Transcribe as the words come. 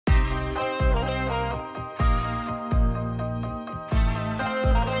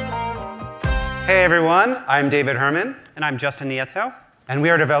Hey everyone, I'm David Herman. And I'm Justin Nieto. And we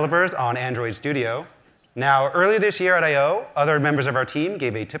are developers on Android Studio. Now, earlier this year at I/O, other members of our team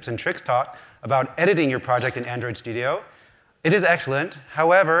gave a tips and tricks talk about editing your project in Android Studio. It is excellent.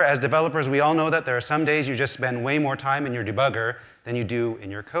 However, as developers, we all know that there are some days you just spend way more time in your debugger than you do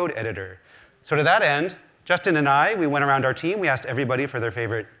in your code editor. So to that end, Justin and we went around our team. We asked everybody for their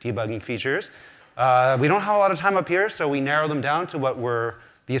favorite debugging features. We don't have a lot of time up here, so we narrowed them down to what were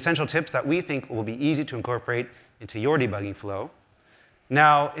the essential tips that we think will be easy to incorporate into your debugging flow.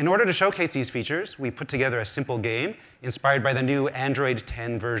 Now, in order to showcase these features, we put together a simple game inspired by the new Android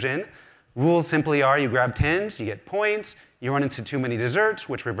 10 version. Rules simply are you grab 10s, you get points, you run into too many desserts,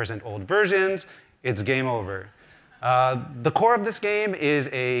 which represent old versions, it's game over. The core of this game is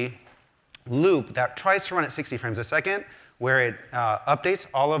a loop that tries to run at 60 frames a second, where it updates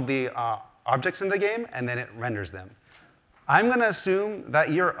all of the objects in the game, and then it renders them. I'm going to assume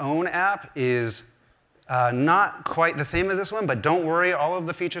that your own app is not quite the same as this one, but don't worry, all of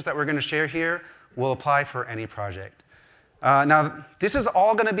the features that we're going to share here will apply for any project. Now, this is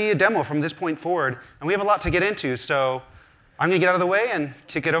all going to be a demo from this point forward, and we have a lot to get into, so I'm going to get out of the way and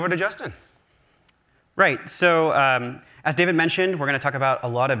kick it over to Justin. Right, so as David mentioned, we're going to talk about a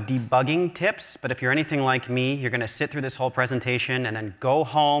lot of debugging tips, but if you're anything like me, you're going to sit through this whole presentation and then go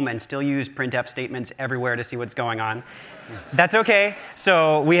home and still use printf statements everywhere to see what's going on. That's OK.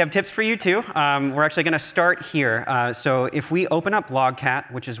 So we have tips for you, too. We're actually going to start here. So if we open up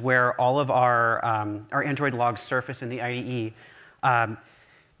Logcat, which is where all of our Android logs surface in the IDE,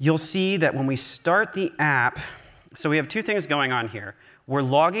 you'll see that when we start the app, so we have two things going on here. We're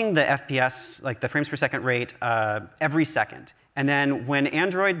logging the FPS, like the frames per second rate, every second. And then when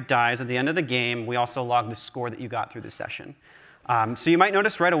Android dies at the end of the game, we also log the score that you got through the session. So you might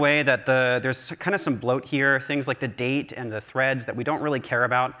notice right away that there's kind of some bloat here, things like the date and the threads that we don't really care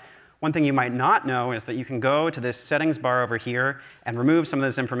about. One thing you might not know is that you can go to this settings bar over here and remove some of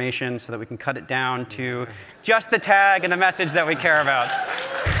this information so that we can cut it down to just the tag and the message that we care about.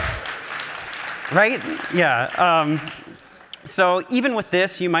 Right? Yeah. So even with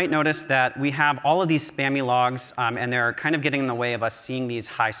this, you might notice that we have all of these spammy logs, and they're kind of getting in the way of us seeing these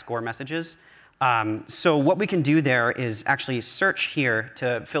high score messages. So what we can do there is actually search here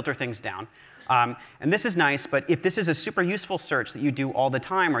to filter things down. And this is nice, but if this is a super useful search that you do all the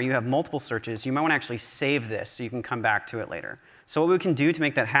time, or you have multiple searches, you might want to actually save this so you can come back to it later. So what we can do to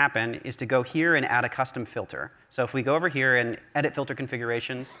make that happen is to go here and add a custom filter. So if we go over here and edit filter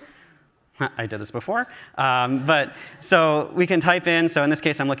configurations, I did this before. So we can type in, so in this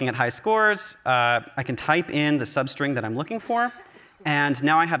case, I'm looking at high scores. I can type in the substring that I'm looking for. And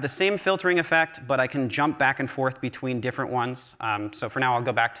now I have the same filtering effect, but I can jump back and forth between different ones. So for now, I'll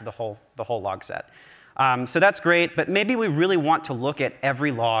go back to the whole log set. So that's great, but maybe we really want to look at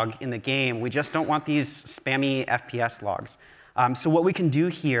every log in the game. We just don't want these spammy FPS logs. So what we can do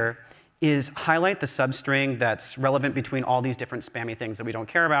here is highlight the substring that's relevant between all these different spammy things that we don't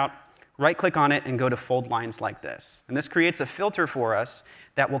care about. Right-click on it and go to fold lines like this. And this creates a filter for us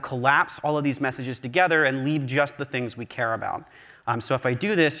that will collapse all of these messages together and leave just the things we care about. So if I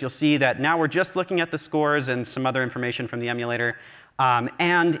do this, you'll see that now we're just looking at the scores and some other information from the emulator.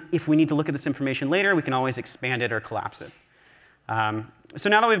 And if we need to look at this information later, we can always expand it or collapse it. So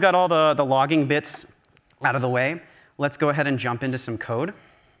now that we've got all the logging bits out of the way, let's go ahead and jump into some code.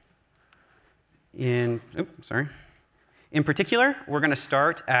 In particular, we're going to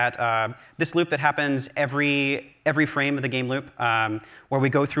start at this loop that happens every frame of the game loop, where we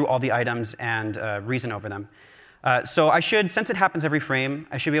go through all the items and reason over them. So since it happens every frame,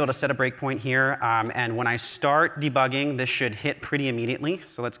 I should be able to set a breakpoint here. And when I start debugging, this should hit pretty immediately.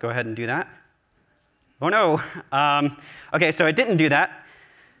 So let's go ahead and do that. Oh, no. OK, so it didn't do that.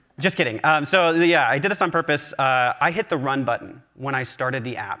 Just kidding. So yeah, I did this on purpose. I hit the run button when I started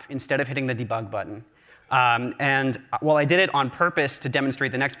the app instead of hitting the debug button. And while I did it on purpose to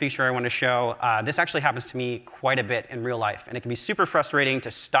demonstrate the next feature I want to show, this actually happens to me quite a bit in real life. And it can be super frustrating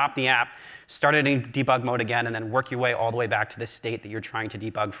to stop the app, start it in debug mode again, and then work your way all the way back to the state that you're trying to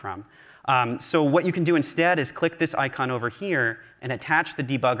debug from. So what you can do instead is click this icon over here and attach the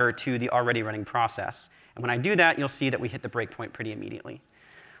debugger to the already running process. And when I do that, you'll see that we hit the breakpoint pretty immediately.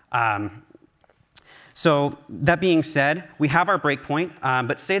 So that being said, we have our breakpoint.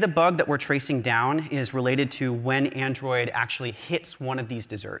 But say the bug that we're tracing down is related to when Android actually hits one of these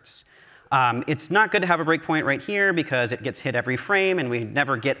desserts. It's not good to have a breakpoint right here because it gets hit every frame, and we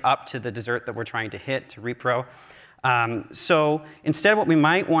never get up to the dessert that we're trying to hit to repro. So instead, what we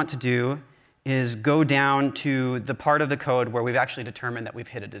might want to do is go down to the part of the code where we've actually determined that we've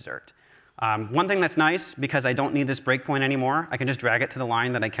hit a dessert. One thing that's nice, because I don't need this breakpoint anymore, I can just drag it to the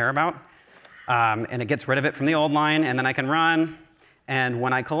line that I care about. and it gets rid of it from the old line, and then I can run. And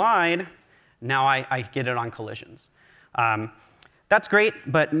when I collide, now I get it on collisions. That's great,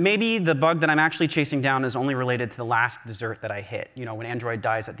 but maybe the bug that I'm actually chasing down is only related to the last dessert that I hit, when Android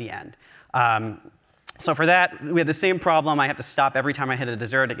dies at the end. So for that, we have the same problem. I have to stop every time I hit a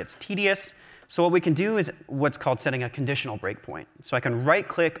dessert. It gets tedious. So what we can do is what's called setting a conditional breakpoint. So I can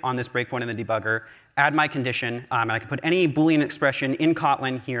right-click on this breakpoint in the debugger, add my condition, and I can put any Boolean expression in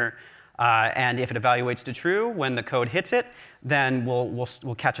Kotlin here. And if it evaluates to true when the code hits it, then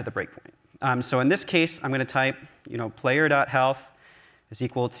we'll catch at the breakpoint. So in this case, I'm going to type player.health is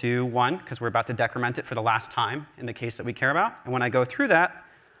equal to 1, because we're about to decrement it for the last time in the case that we care about. And when I go through that,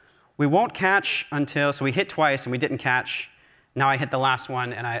 we won't catch until, so we hit twice and we didn't catch. Now I hit the last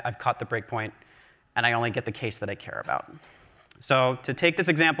one and I've caught the breakpoint, and I only get the case that I care about. So to take this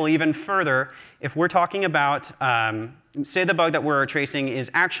example even further, if we're talking about, say the bug that we're tracing is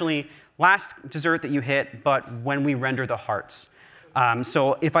actually last dessert that you hit, but when we render the hearts.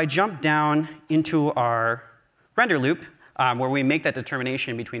 So if I jump down into our render loop, where we make that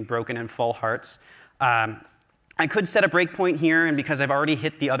determination between broken and full hearts, I could set a breakpoint here, and because I've already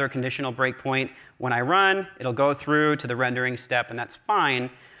hit the other conditional breakpoint, when I run, it'll go through to the rendering step, and that's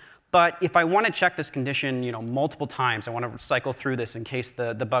fine. But if I want to check this condition multiple times, I want to cycle through this in case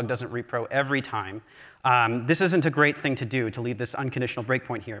the bug doesn't repro every time, this isn't a great thing to do, to leave this unconditional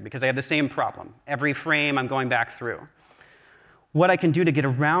breakpoint here, because I have the same problem. Every frame, I'm going back through. What I can do to get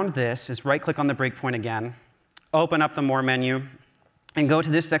around this is right-click on the breakpoint again, open up the More menu, and go to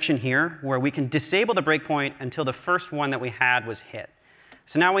this section here, where we can disable the breakpoint until the first one that we had was hit.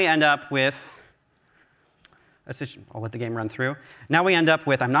 So now we end up with, I'll let the game run through. Now we end up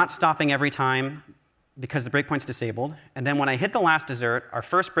with, I'm not stopping every time because the breakpoint's disabled. And then when I hit the last dessert, our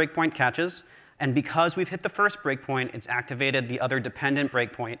first breakpoint catches. And because we've hit the first breakpoint, it's activated the other dependent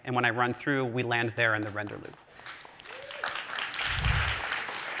breakpoint. And when I run through, we land there in the render loop.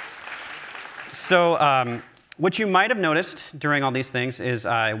 So what you might have noticed during all these things is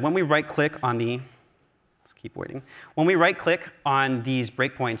when we right-click on the, let's keep waiting. When we right-click on these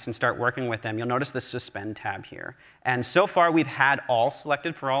breakpoints and start working with them, you'll notice the Suspend tab here. And so far, we've had all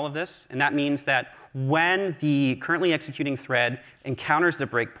selected for all of this. And that means that when the currently executing thread encounters the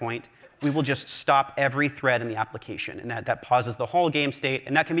breakpoint, we will just stop every thread in the application. And that pauses the whole game state.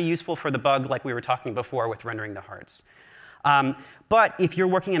 And that can be useful for the bug like we were talking before with rendering the hearts. But if you're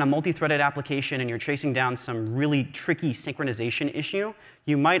working in a multi-threaded application and you're chasing down some really tricky synchronization issue,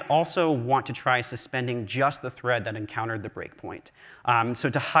 you might also want to try suspending just the thread that encountered the breakpoint. So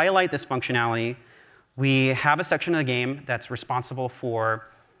to highlight this functionality, we have a section of the game that's responsible for,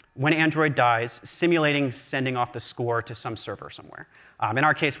 when Android dies, simulating sending off the score to some server somewhere. In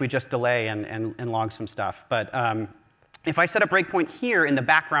our case, we just delay and log some stuff. But if I set a breakpoint here in the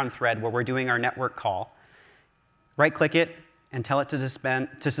background thread where we're doing our network call, right-click it, and tell it to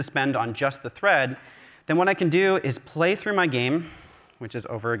suspend on just the thread, then what I can do is play through my game, which is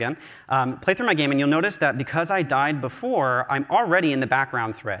over again, play through my game, and you'll notice that because I died before, I'm already in the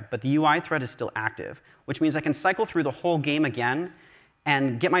background thread, but the UI thread is still active, which means I can cycle through the whole game again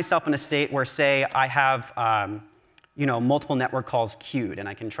and get myself in a state where, say, I have multiple network calls queued, and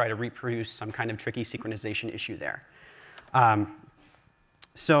I can try to reproduce some kind of tricky synchronization issue there.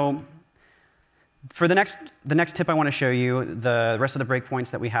 So for the next tip I want to show you, the rest of the breakpoints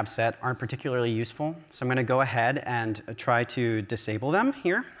that we have set aren't particularly useful. So I'm going to go ahead and try to disable them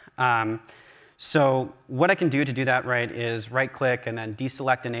here. So what I can do to do that right is right-click and then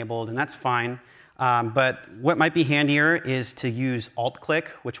deselect enabled, and that's fine. But what might be handier is to use Alt-click,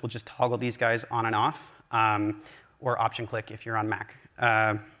 which will just toggle these guys on and off, or Option-click if you're on Mac.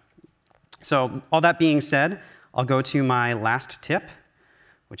 So all that being said, I'll go to my last tip,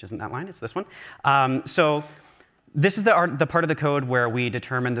 which isn't that line, it's this one. So this is the part of the code where we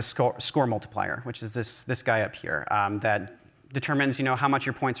determine the score multiplier, which is this guy up here that determines how much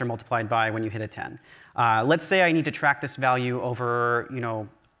your points are multiplied by when you hit a 10. Let's say I need to track this value over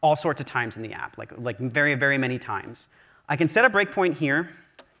all sorts of times in the app, like very, very many times. I can set a breakpoint here,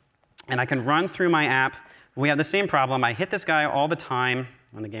 and I can run through my app. We have the same problem. I hit this guy all the time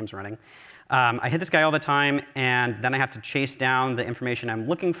when the game's running. I hit this guy all the time, and then I have to chase down the information I'm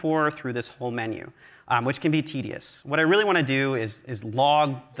looking for through this whole menu, which can be tedious. What I really want to do is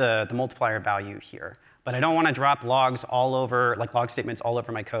log the multiplier value here. But I don't want to drop logs all over, like log statements all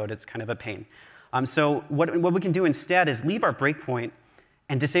over my code. It's kind of a pain. So what we can do instead is leave our breakpoint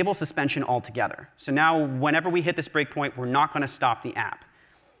and disable suspension altogether. So now whenever we hit this breakpoint, we're not going to stop the app.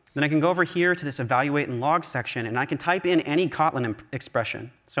 Then I can go over here to this evaluate and log section, and I can type in any Kotlin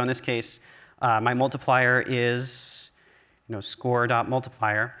expression. So in this case, my multiplier is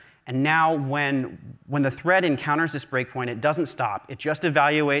score.multiplier. And now when the thread encounters this breakpoint, it doesn't stop. It just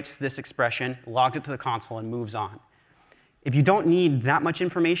evaluates this expression, logs it to the console, and moves on. If you don't need that much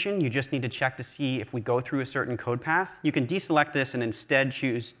information, you just need to check to see if we go through a certain code path, you can deselect this and instead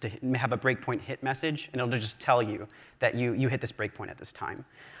choose to have a breakpoint hit message, and it'll just tell you that you hit this breakpoint at this time.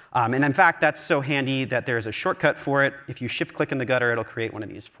 And in fact, that's so handy that there's a shortcut for it. If you shift-click in the gutter, it'll create one of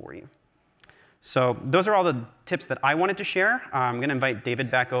these for you. So those are all the tips that I wanted to share. I'm going to invite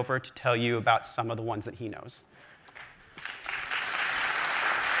David back over to tell you about some of the ones that he knows.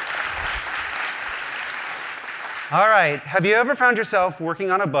 All right, have you ever found yourself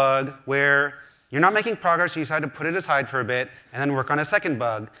working on a bug where you're not making progress, so you decide to put it aside for a bit and then work on a second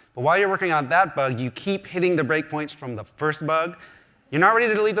bug? But while you're working on that bug, you keep hitting the breakpoints from the first bug. You're not ready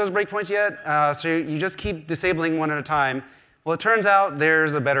to delete those breakpoints yet, so you just keep disabling one at a time. Well, it turns out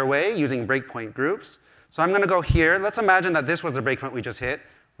there's a better way using breakpoint groups. So I'm going to go here. Let's imagine that this was the breakpoint we just hit.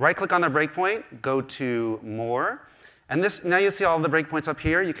 Right-click on the breakpoint, go to More. And now you see all the breakpoints up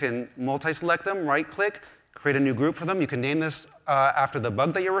here. You can multi-select them, right-click, create a new group for them. You can name this after the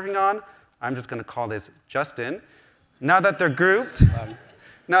bug that you're working on. I'm just going to call this Justin. Now that they're grouped,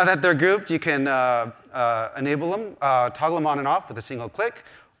 you can enable them, toggle them on and off with a single click.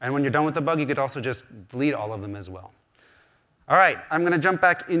 And when you're done with the bug, you could also just delete all of them as well. All right, I'm going to jump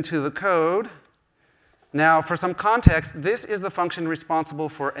back into the code. Now, for some context, this is the function responsible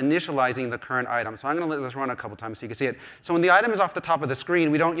for initializing the current item. So I'm going to let this run a couple times so you can see it. So when the item is off the top of the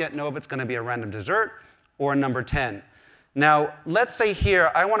screen, we don't yet know if it's going to be a random dessert or a number 10. Now, let's say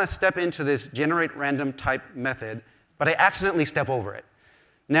here I want to step into this generate random type method, but I accidentally step over it.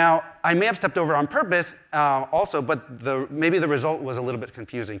 Now, I may have stepped over on purpose also, but maybe the result was a little bit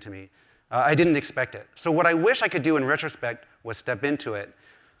confusing to me. I didn't expect it. So what I wish I could do in retrospect was step into it.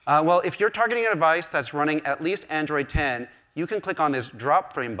 Well, if you're targeting a device that's running at least Android 10, you can click on this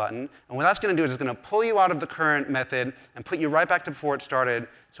drop frame button. And what that's going to do is it's going to pull you out of the current method and put you right back to before it started.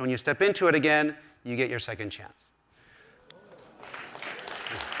 So when you step into it again, you get your second chance.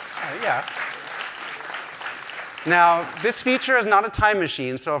 Yeah. Now, this feature is not a time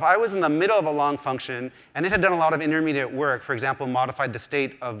machine. So if I was in the middle of a long function and it had done a lot of intermediate work, for example, modified the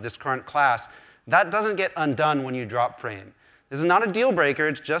state of this current class, that doesn't get undone when you drop frame. This is not a deal breaker.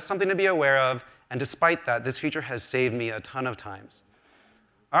 It's just something to be aware of. And despite that, this feature has saved me a ton of times.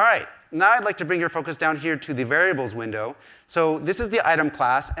 All right, now I'd like to bring your focus down here to the variables window. So this is the item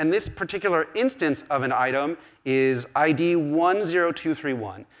class. And this particular instance of an item is ID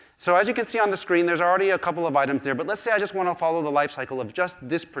 10231. So as you can see on the screen, there's already a couple of items there. But let's say I just want to follow the life cycle of just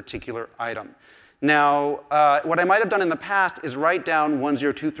this particular item. Now, what I might have done in the past is write down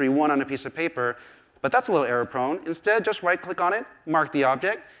 10231 on a piece of paper. But that's a little error prone. Instead, just right-click on it, mark the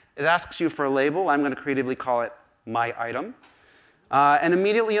object. It asks you for a label. I'm going to creatively call it my item. And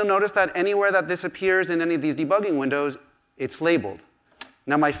immediately you'll notice that anywhere that this appears in any of these debugging windows, it's labeled.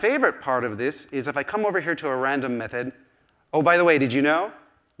 Now, my favorite part of this is if I come over here to a random method. Oh, by the way, did you know?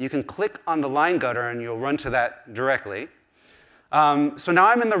 You can click on the line gutter, and you'll run to that directly. So now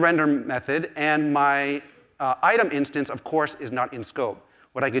I'm in the render method, and my item instance, of course, is not in scope.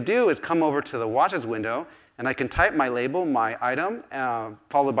 What I could do is come over to the watches window, and I can type my label, my item,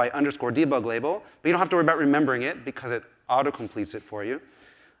 followed by _debug label. But you don't have to worry about remembering it, because it auto-completes it for you.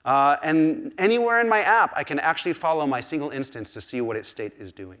 And anywhere in my app, I can actually follow my single instance to see what its state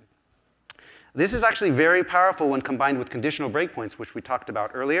is doing. This is actually very powerful when combined with conditional breakpoints, which we talked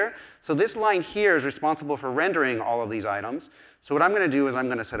about earlier. So this line here is responsible for rendering all of these items. So what I'm going to do is I'm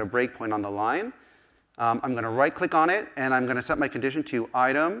going to set a breakpoint on the line. I'm going to right-click on it, and I'm going to set my condition to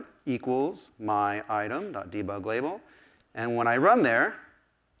item equals my item.debug label. And when I run there,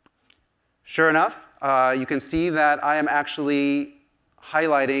 sure enough, you can see that I am actually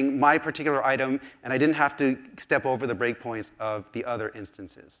highlighting my particular item, and I didn't have to step over the breakpoints of the other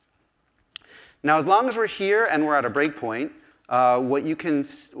instances. Now, as long as we're here and we're at a breakpoint, what you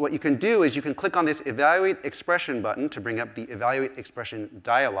can do is you can click on this Evaluate Expression button to bring up the Evaluate Expression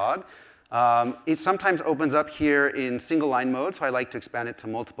dialog. It sometimes opens up here in single line mode, so I like to expand it to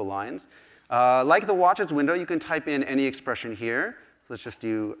multiple lines. Like the watches window, you can type in any expression here. So let's just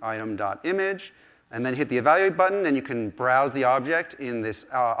do item.image, and then hit the Evaluate button, and you can browse the object in this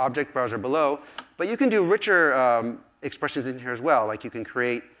object browser below. But you can do richer expressions in here as well. Like you can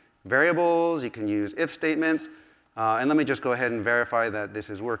create variables, you can use if statements. And let me just go ahead and verify that this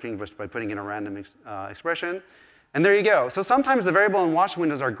is working just by putting in a random expression. And there you go. So sometimes the variable and watch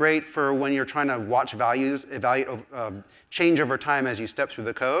windows are great for when you're trying to watch values, evaluate change over time as you step through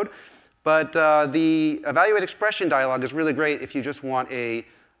the code. But the Evaluate Expression dialog is really great if you just want a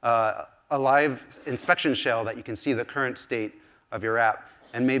live inspection shell that you can see the current state of your app.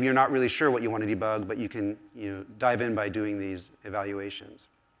 and maybe you're not really sure what you want to debug, but you can dive in by doing these evaluations.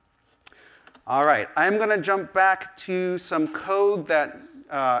 All right, I'm going to jump back to some code that,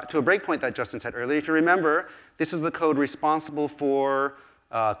 to a breakpoint that Justin said earlier. If you remember, this is the code responsible for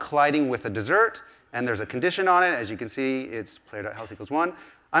colliding with a dessert, and there's a condition on it. As you can see, it's player.health equals 1.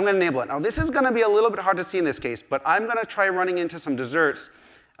 I'm going to enable it. Now, this is going to be a little bit hard to see in this case, but I'm going to try running into some desserts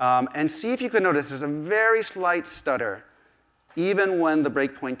and see if you can notice there's a very slight stutter, even when the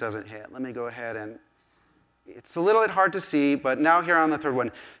breakpoint doesn't hit. Let me go ahead and, it's a little bit hard to see, but now here on the third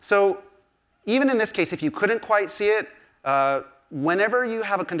one. So even in this case, if you couldn't quite see it, whenever you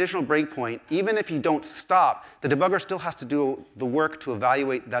have a conditional breakpoint, even if you don't stop, the debugger still has to do the work to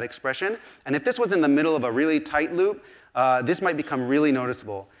evaluate that expression. And if this was in the middle of a really tight loop, this might become really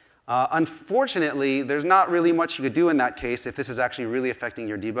noticeable. Unfortunately, there's not really much you could do in that case if this is actually really affecting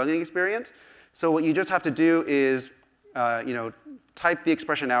your debugging experience. So what you just have to do is type the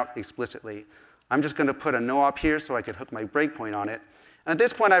expression out explicitly. I'm just going to put a no-op here so I could hook my breakpoint on it. And at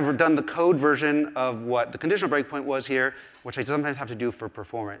this point, I've done the code version of what the conditional breakpoint was here, which I sometimes have to do for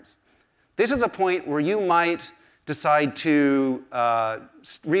performance. This is a point where you might decide to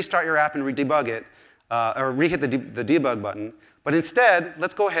restart your app and re-debug it, or re-hit the debug button. But instead,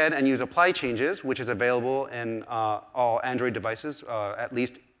 let's go ahead and use apply changes, which is available in all Android devices, at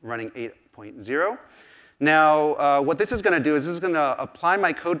least running 8.0. Now, what this is going to do is this is going to apply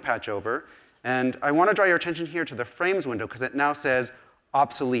my code patch over. And I want to draw your attention here to the frames window, because it now says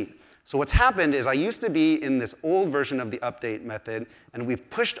obsolete. So what's happened is I used to be in this old version of the update method, and we've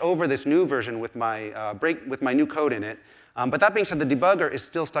pushed over this new version with my, new code in it. But that being said, the debugger is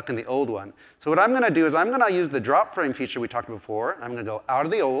still stuck in the old one. So what I'm going to do is I'm going to use the drop frame feature we talked about before. I'm going to go out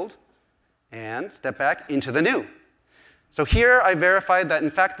of the old and step back into the new. So here I verified that, in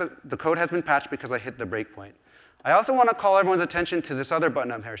fact, the code has been patched because I hit the breakpoint. I also want to call everyone's attention to this other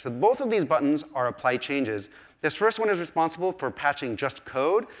button up here. So both of these buttons are apply changes. This first one is responsible for patching just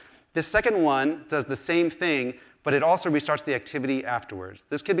code. This second one does the same thing, but it also restarts the activity afterwards.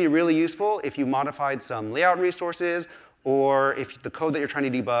 This could be really useful if you modified some layout resources, or if the code that you're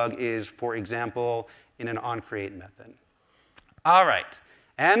trying to debug is, for example, in an onCreate method. All right.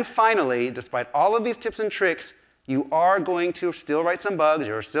 And finally, despite all of these tips and tricks, you are going to still write some bugs.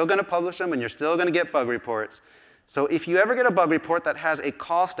 You're still going to publish them, and you're still going to get bug reports. So if you ever get a bug report that has a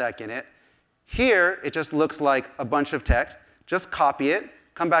call stack in it, here it just looks like a bunch of text. Just copy it.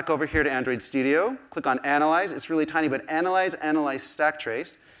 Come back over here to Android Studio. Click on Analyze. It's really tiny, but Analyze, Analyze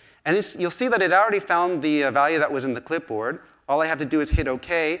stacktrace. And you'll see that it already found the value that was in the clipboard. All I have to do is hit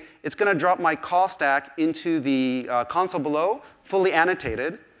OK. It's going to drop my call stack into the console below, fully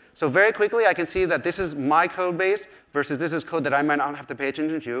annotated. So very quickly, I can see that this is my code base versus this is code that I might not have to pay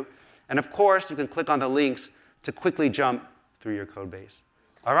attention to. And of course, you can click on the links to quickly jump through your code base.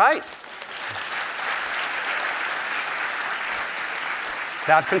 All right.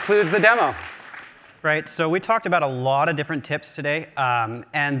 That concludes the demo. Right, so we talked about a lot of different tips today,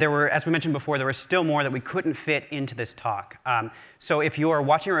 and there were, as we mentioned before, there was still more that we couldn't fit into this talk. So if you are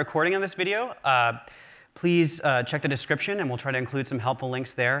watching a recording of this video, please check the description, and we'll try to include some helpful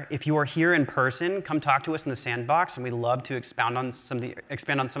links there. If you are here in person, come talk to us in the sandbox, and we'd love to expand on some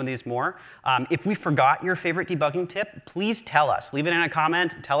of these more. If we forgot your favorite debugging tip, please tell us. Leave it in a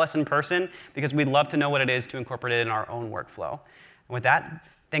comment. Tell us in person, because we'd love to know what it is to incorporate it in our own workflow. And with that,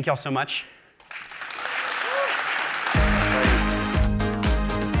 thank you all so much.